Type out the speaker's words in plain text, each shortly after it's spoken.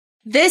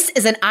This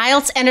is an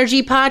IELTS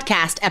Energy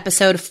Podcast,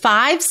 episode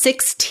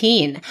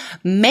 516.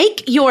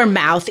 Make your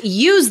mouth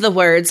use the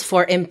words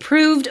for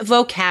improved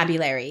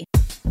vocabulary.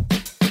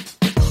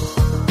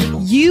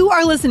 You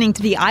are listening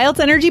to the IELTS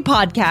Energy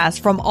Podcast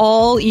from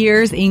All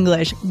Ears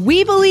English.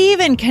 We believe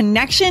in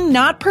connection,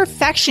 not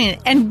perfection,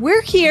 and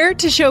we're here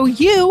to show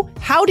you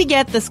how to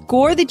get the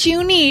score that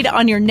you need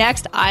on your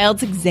next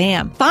IELTS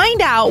exam.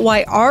 Find out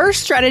why our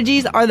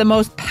strategies are the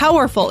most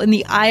powerful in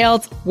the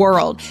IELTS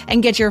world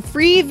and get your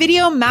free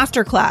video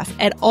masterclass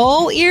at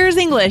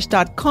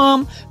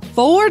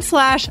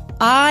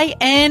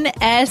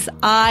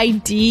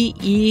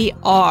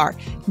allearsenglish.com/INSIDER.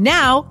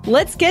 Now,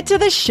 let's get to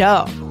the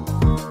show.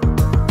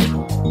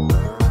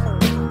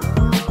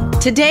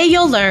 Today,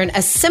 you'll learn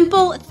a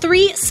simple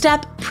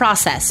 3-step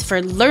process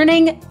for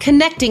learning,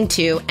 connecting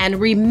to, and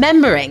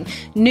remembering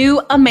new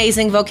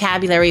amazing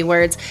vocabulary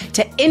words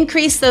to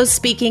increase those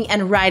speaking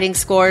and writing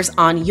scores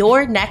on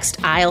your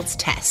next IELTS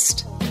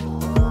test.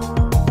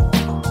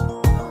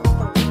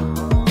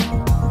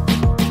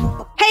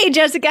 Hey,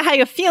 Jessica, how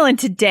you feeling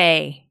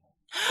today?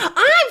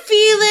 I'm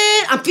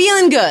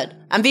feeling good.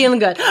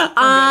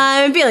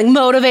 I'm feeling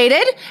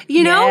motivated.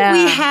 You know,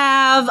 we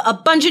have a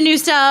bunch of new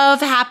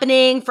stuff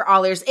happening for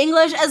All Ears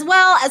English, as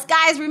well as,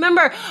 guys,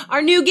 remember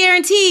our new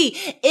guarantee.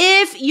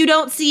 If you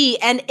don't see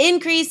an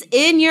increase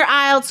in your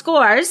IELTS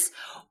scores,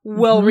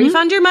 we'll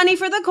refund your money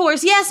for the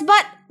course. Yes,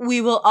 but we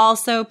will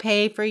also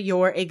pay for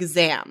your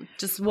exam.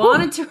 Just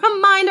wanted to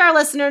remind our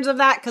listeners of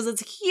that because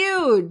it's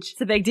huge.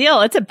 It's a big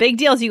deal. It's a big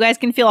deal. So you guys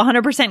can feel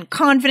 100%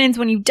 confidence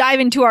when you dive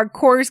into our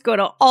course. Go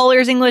to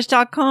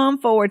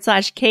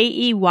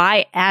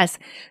allearsenglish.com/KEYS.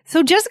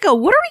 So Jessica,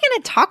 what are we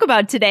going to talk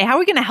about today? How are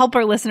we going to help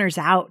our listeners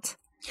out?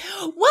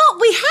 Well,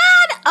 we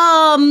had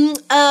a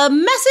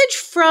message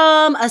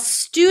from a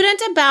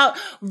student about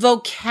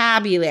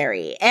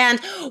vocabulary, and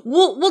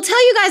we'll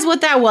tell you guys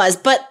what that was.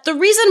 But the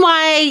reason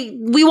why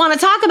we want to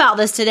talk about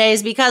this today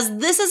is because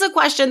this is a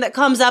question that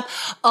comes up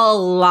a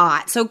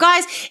lot. So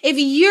guys, if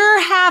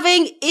you're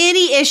having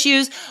any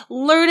issues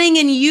learning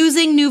and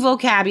using new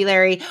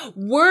vocabulary,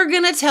 we're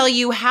going to tell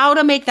you how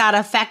to make that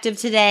effective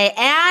today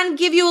and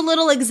give you a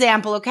little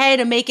example, okay,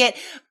 to make it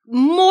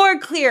more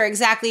clear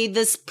exactly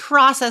this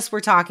process we're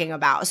talking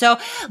about. So,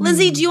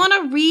 Lindsay, do you want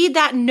to read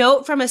that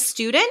note from a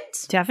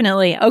student?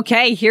 Definitely.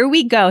 Okay, here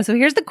we go. So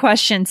here's the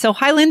question. So,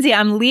 hi, Lindsay.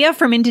 I'm Leah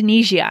from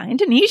Indonesia.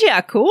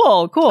 Indonesia.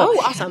 Cool.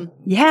 Oh, awesome.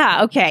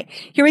 Yeah. Okay.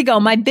 Here we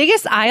go. My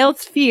biggest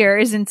IELTS fear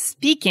is in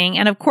speaking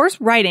and, of course,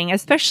 writing,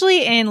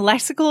 especially in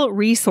lexical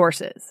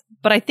resources.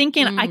 But I think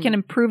I can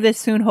improve this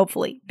soon,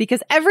 hopefully,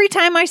 because every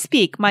time I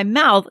speak, my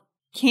mouth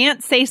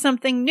can't say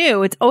something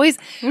new.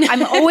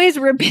 I'm always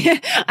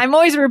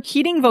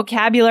repeating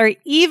vocabulary,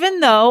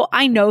 even though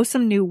I know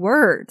some new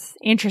words.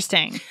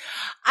 Interesting.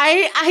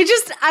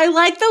 I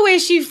like the way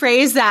she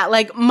phrased that.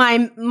 Like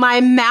my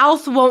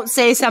mouth won't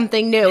say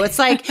something new. It's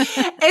like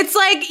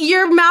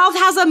your mouth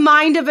has a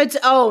mind of its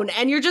own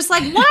and you're just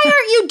like, why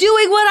aren't you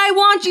doing what I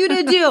want you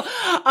to do?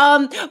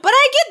 But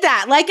I get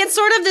that. Like it's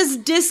sort of this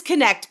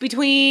disconnect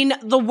between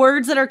the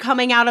words that are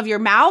coming out of your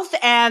mouth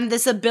and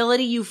this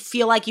ability you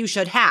feel like you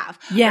should have.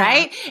 Yeah.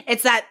 Right?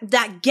 It's that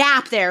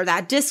gap there,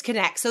 that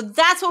disconnect. So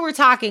that's what we're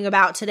talking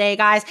about today,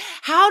 guys.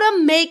 How to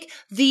make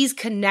these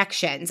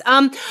connections.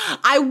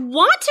 I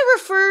want to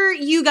refer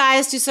you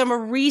guys to some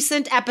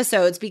recent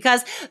episodes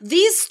because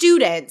these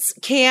students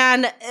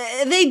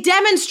they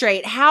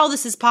demonstrate how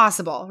this is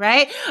possible,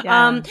 right?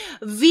 Yeah.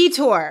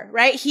 Vitor,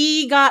 right?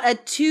 He got a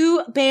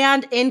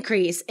 2-band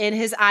increase in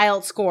his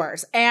IELTS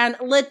scores. And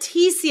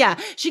Leticia,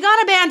 she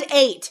got a band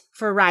 8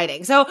 for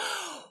writing. So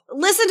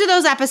listen to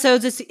those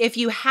episodes if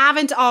you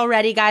haven't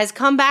already, guys.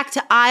 Come back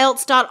to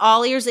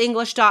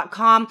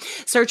IELTS.allearsenglish.com.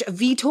 Search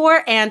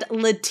Vitor and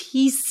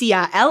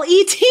Leticia,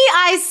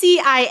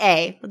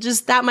 Leticia.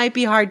 Just that might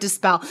be hard to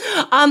spell. So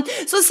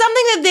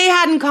something that they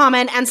had in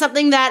common and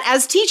something that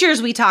as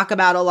teachers we talk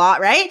about a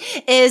lot, right,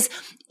 is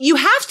you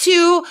have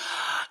to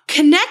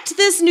connect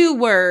this new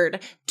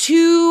word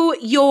to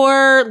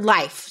your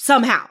life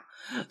somehow,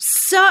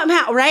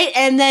 right?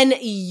 And then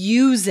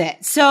use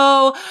it.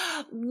 So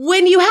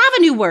when you have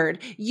a new word,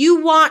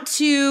 you want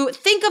to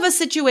think of a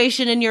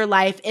situation in your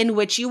life in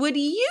which you would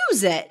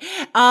use it.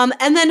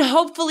 And then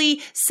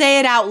hopefully say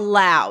it out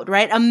loud,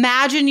 right?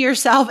 Imagine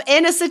yourself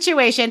in a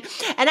situation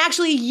and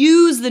actually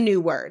use the new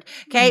word.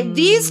 Okay.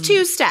 These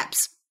 2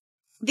 steps,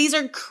 these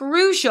are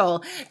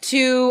crucial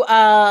to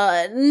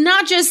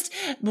not just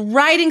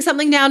writing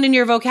something down in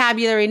your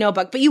vocabulary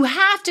notebook, but you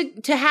have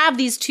to have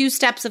these 2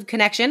 steps of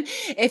connection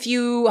if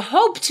you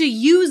hope to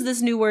use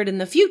this new word in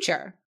the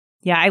future.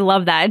 Yeah, I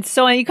love that.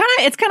 So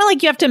it's kind of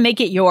like you have to make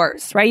it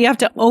yours, right? You have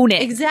to own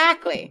it.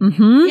 Exactly.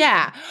 Mm-hmm.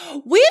 Yeah.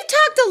 We've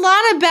talked a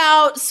lot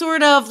about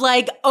sort of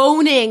like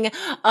owning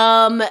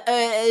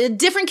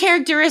different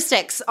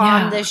characteristics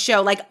on this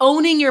show, like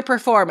owning your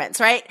performance,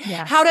 right?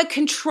 Yes. How to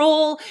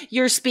control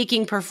your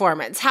speaking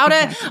performance, how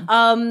to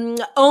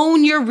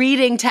own your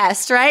reading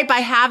test, right? By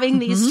having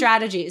these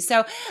strategies.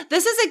 So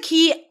this is a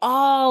key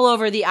all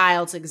over the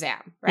IELTS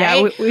exam,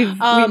 right?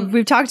 Yeah,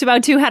 we've talked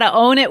about too how to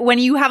own it when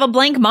you have a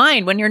blank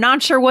mind, when you're not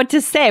not sure what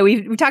to say.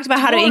 We talked about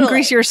how to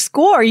increase your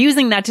score,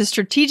 using that to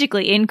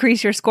strategically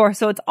increase your score.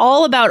 So it's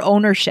all about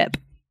ownership.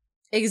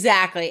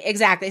 Exactly.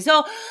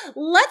 So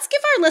let's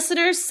give our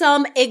listeners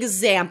some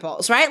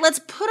examples, right? Let's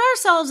put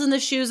ourselves in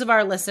the shoes of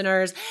our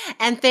listeners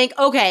and think,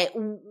 okay,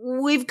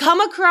 we've come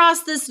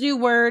across this new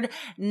word.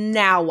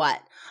 Now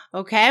what?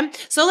 Okay.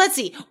 So let's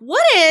see.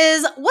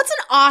 What's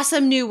an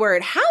awesome new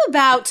word? How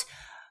about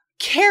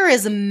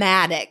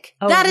charismatic?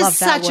 Oh, that is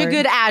such word. A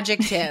good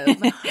adjective.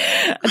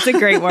 That's a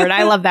great word.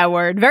 I love that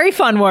word. Very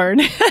fun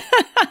word.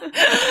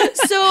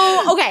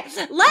 So, okay,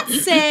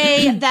 let's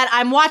say that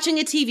I'm watching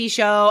a TV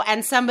show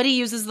and somebody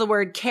uses the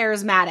word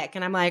charismatic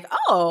and I'm like,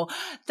 oh,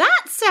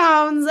 that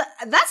sounds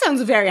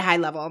very high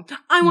level.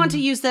 I want to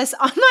use this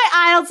on my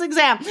IELTS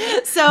exam.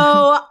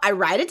 So I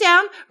write it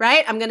down,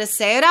 right? I'm going to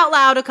say it out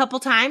loud a couple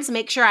times,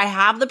 make sure I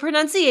have the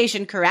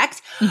pronunciation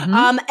correct.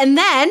 And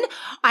then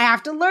I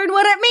have to learn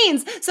what it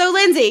means. So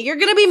Lindsay, you're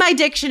going to be my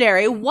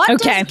dictionary. What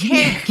does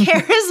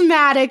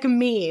charismatic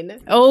mean?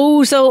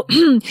 Oh, so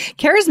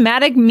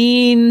charismatic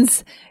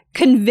means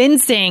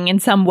convincing in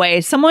some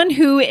way. Someone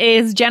who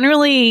is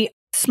generally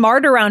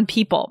smart around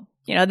people.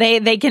 You know,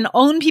 they can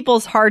own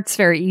people's hearts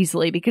very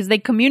easily because they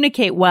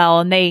communicate well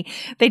and they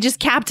just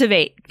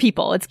captivate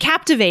people. It's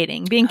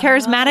captivating. Being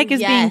charismatic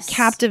is being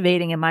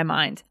captivating in my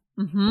mind.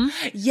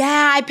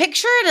 Yeah, I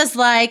picture it as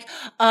like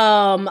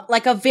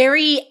a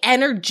very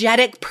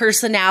energetic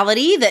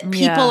personality that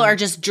people are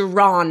just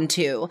drawn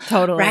to.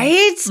 Totally.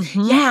 Right?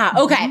 Yeah.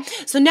 Okay.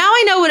 So now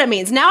I know what it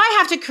means. Now I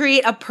have to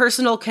create a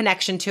personal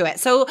connection to it.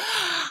 So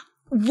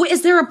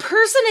is there a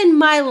person in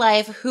my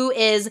life who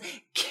is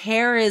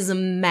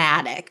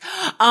charismatic?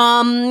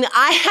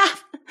 I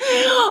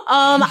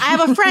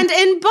have a friend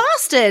in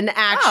Boston,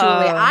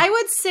 actually. I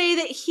would say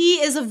that he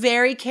is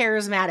very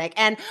charismatic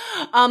and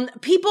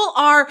people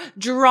are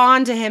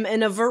drawn to him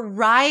in a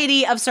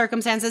variety of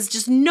circumstances.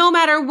 Just no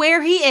matter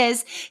where he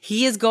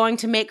is going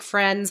to make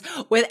friends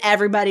with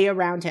everybody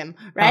around him,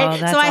 right?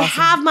 So I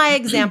have my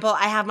example.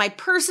 I have my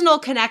personal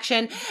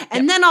connection,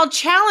 and then I'll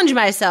challenge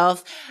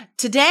myself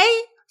today.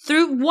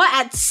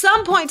 At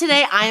some point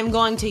today, I am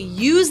going to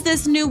use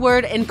this new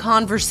word in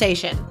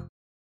conversation.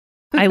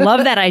 I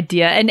love that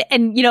idea.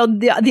 And you know,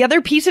 the other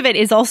piece of it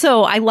is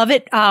also, I love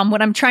it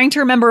when I'm trying to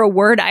remember a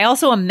word, I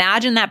also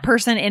imagine that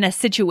person in a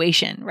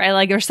situation, right?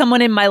 Like there's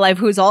someone in my life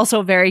who's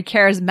also very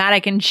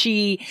charismatic and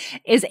she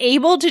is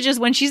able to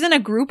just, when she's in a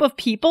group of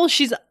people,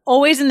 she's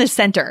always in the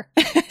center.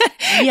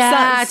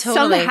 Yeah,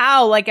 totally.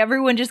 Somehow, like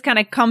everyone just kind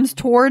of comes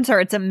towards her.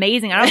 It's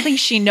amazing. I don't think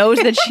she knows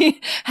that she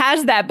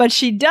has that, but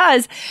she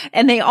does.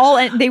 And they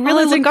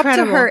really look up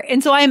to her.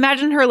 And so I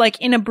imagine her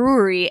like in a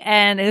brewery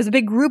and there's a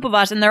big group of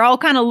us and they're all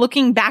kind of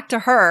looking back to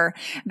her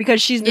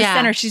because she's the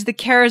center. She's the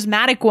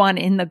charismatic one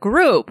in the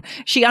group.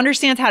 She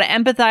understands how to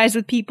empathize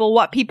with people,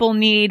 what people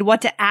need,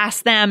 what to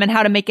ask them, and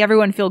how to make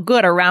everyone feel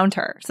good around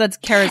her. So that's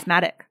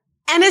charismatic.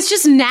 And it's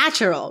just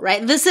natural,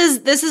 right? This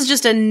is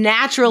just a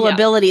natural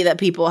ability that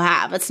people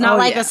have. It's not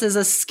this is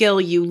a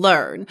skill you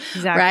learn,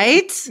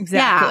 right?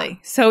 Exactly. Yeah.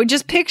 So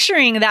just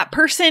picturing that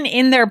person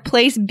in their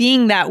place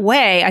being that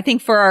way, I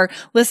think for our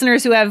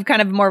listeners who have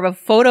kind of more of a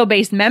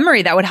photo-based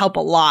memory, that would help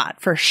a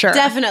lot for sure.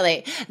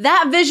 Definitely.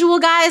 That visual,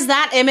 guys,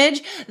 that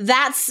image,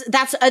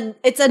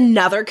 it's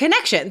another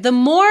connection. The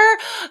more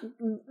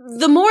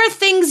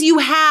things you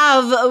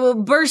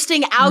have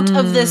bursting out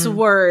of this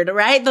word,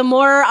 right? The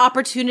more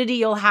opportunity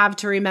you'll have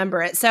to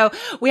remember it. So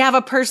we have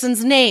a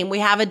person's name, we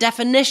have a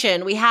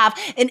definition, we have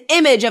an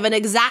image of an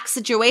exact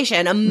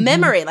situation, a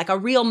memory, like a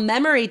real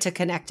memory to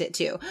connect it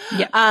to.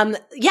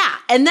 Yeah.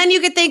 And then you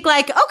could think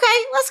like, okay,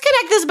 let's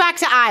connect this back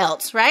to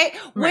IELTS, right?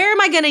 Where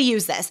am I going to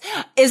use this?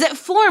 Is it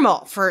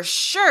formal? For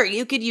sure.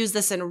 You could use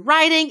this in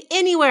writing,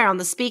 anywhere on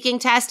the speaking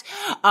test.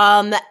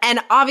 And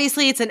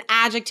obviously it's an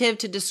adjective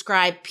to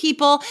describe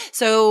people.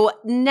 So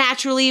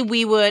naturally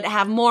we would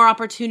have more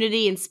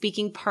opportunity in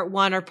speaking part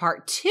 1 or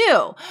part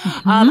 2.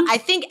 I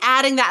think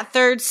adding that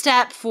third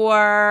step for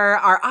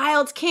our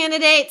IELTS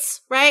candidates,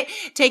 right?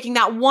 Taking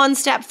that one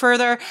step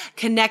further,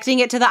 connecting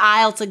it to the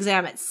IELTS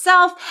exam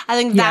itself. I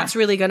think that's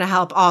really going to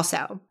help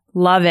also.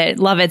 Love it.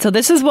 Love it. So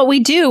this is what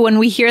we do when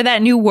we hear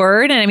that new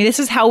word. And I mean, this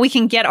is how we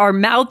can get our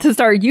mouth to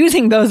start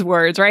using those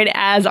words, right?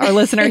 As our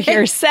listener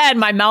here said,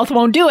 my mouth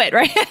won't do it,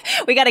 right?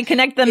 We got to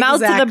connect the mouth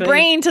to the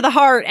brain, to the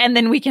heart, and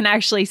then we can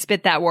actually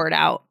spit that word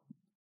out.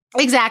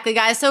 Exactly,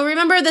 guys. So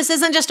remember, this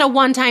isn't just a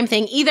one-time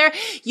thing either.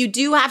 You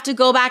do have to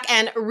go back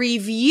and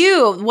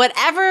review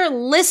whatever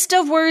list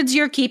of words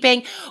you're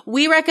keeping.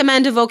 We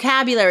recommend a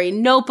vocabulary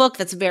notebook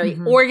that's very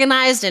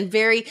organized and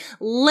very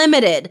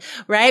limited,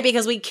 right?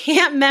 Because we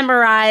can't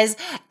memorize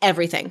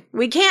everything.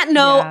 We can't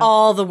know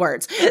all the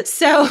words.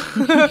 So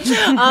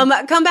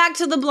come back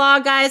to the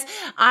blog, guys,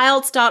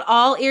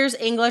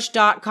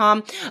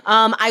 IELTS.allearsenglish.com.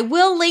 I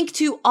will link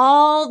to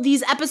all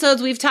these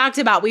episodes we've talked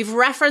about. We've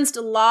referenced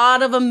a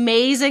lot of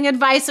amazing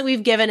advice that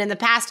we've given in the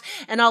past,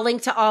 and I'll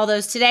link to all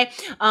those today.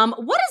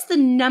 What is the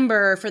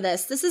number for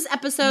this? This is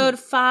episode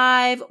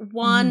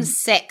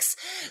 516.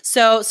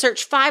 So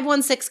search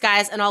 516,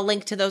 guys, and I'll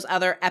link to those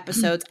other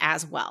episodes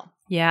as well.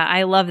 Yeah,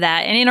 I love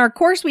that. And in our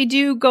course, we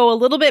do go a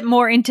little bit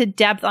more into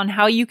depth on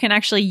how you can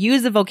actually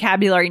use a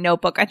vocabulary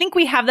notebook. I think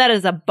we have that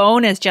as a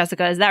bonus,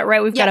 Jessica. Is that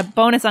right? We've got a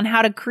bonus on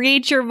how to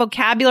create your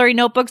vocabulary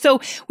notebook. So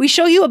we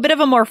show you a bit of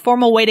a more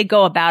formal way to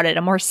go about it,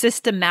 a more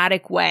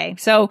systematic way.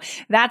 So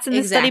that's in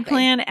the study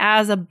plan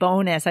as a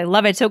bonus. I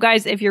love it. So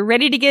guys, if you're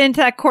ready to get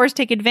into that course,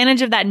 take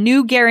advantage of that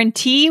new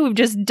guarantee. We've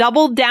just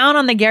doubled down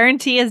on the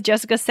guarantee, as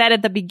Jessica said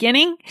at the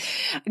beginning.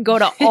 Go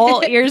to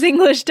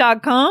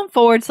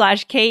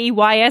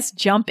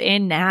allearsenglish.com/KEYS. Jump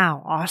in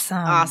now.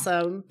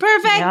 Awesome.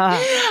 Perfect. Yeah.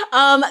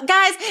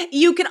 Guys,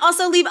 you can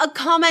also leave a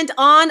comment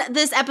on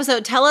this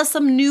episode. Tell us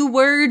some new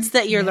words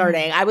that you're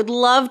learning. I would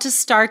love to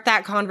start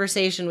that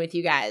conversation with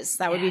you guys.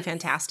 That would be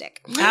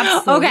fantastic.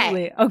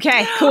 Absolutely.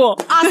 Okay, cool.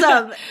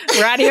 Awesome.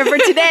 We're out of here for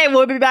today.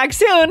 We'll be back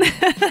soon.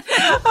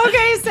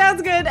 Okay,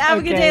 sounds good. Have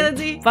a good day,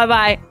 Lindsay.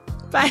 Bye-bye.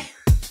 Bye.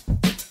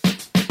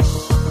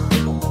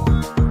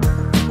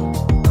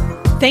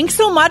 Thanks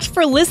so much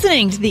for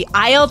listening to the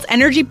IELTS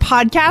Energy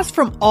Podcast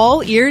from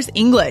All Ears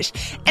English.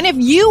 And if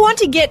you want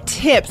to get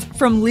tips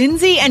from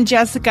Lindsay and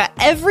Jessica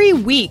every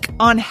week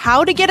on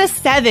how to get a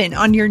 7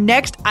 on your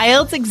next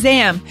IELTS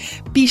exam,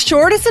 be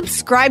sure to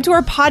subscribe to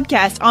our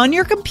podcast on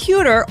your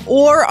computer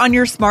or on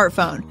your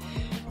smartphone.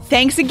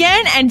 Thanks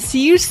again and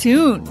see you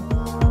soon.